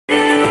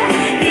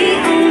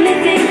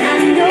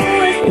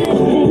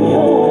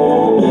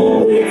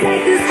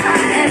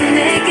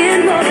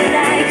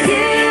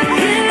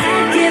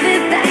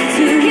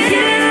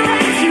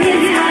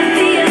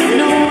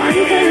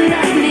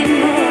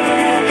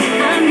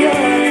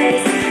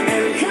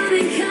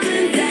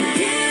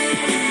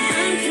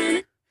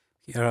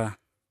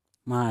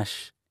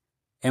Mash,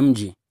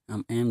 MG.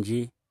 I'm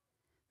MG.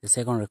 The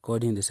second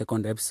recording, the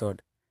second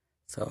episode.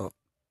 So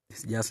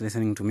it's just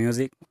listening to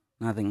music,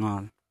 nothing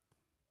on.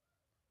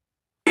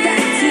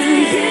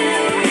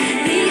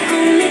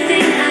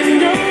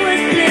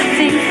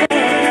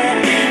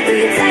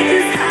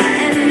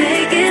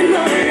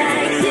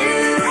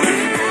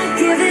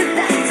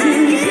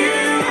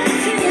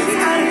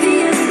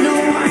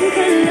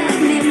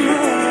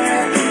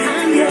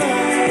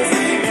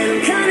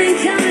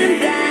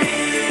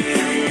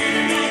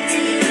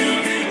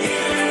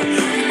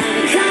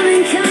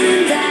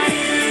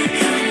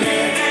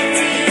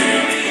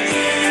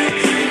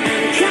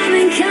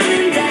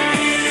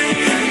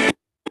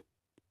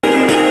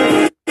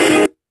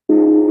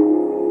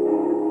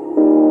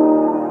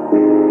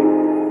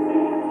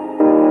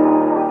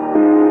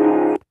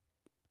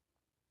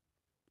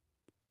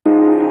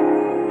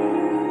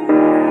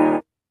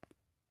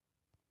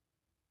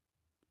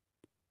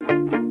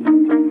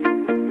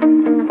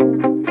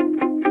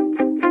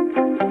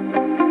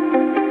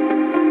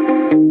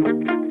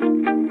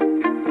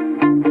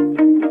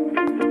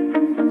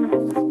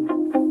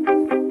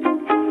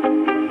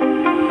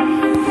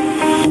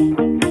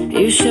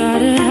 You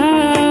shout it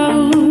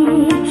out,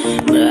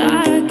 but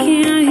I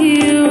can't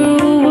hear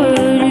a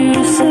word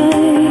you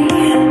say.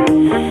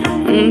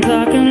 I'm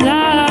talking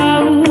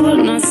loud,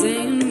 not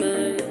saying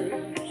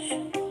much.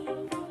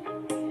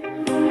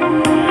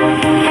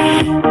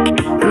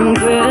 I'm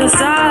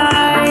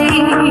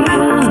criticized,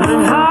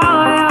 but how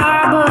I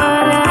are,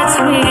 but it's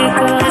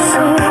because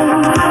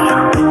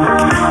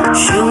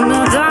shoot me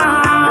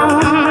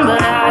down,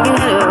 but I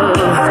get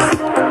up.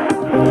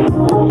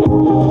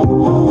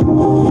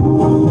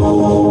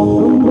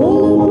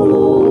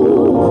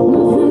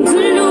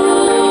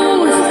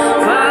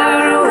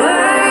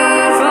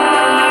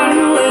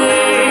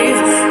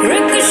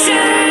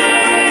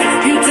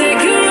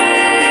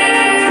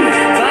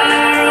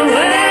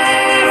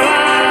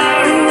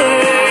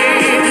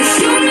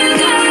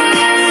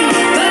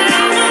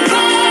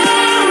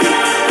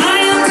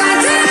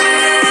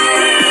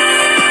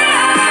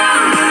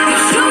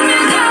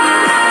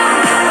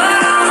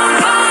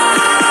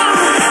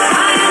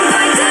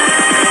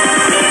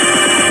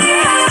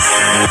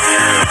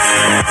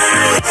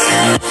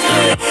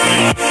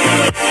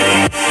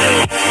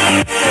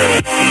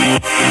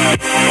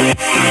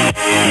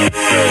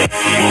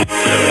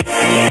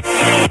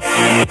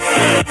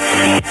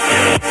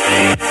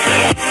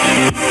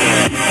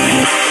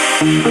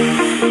 Thank you.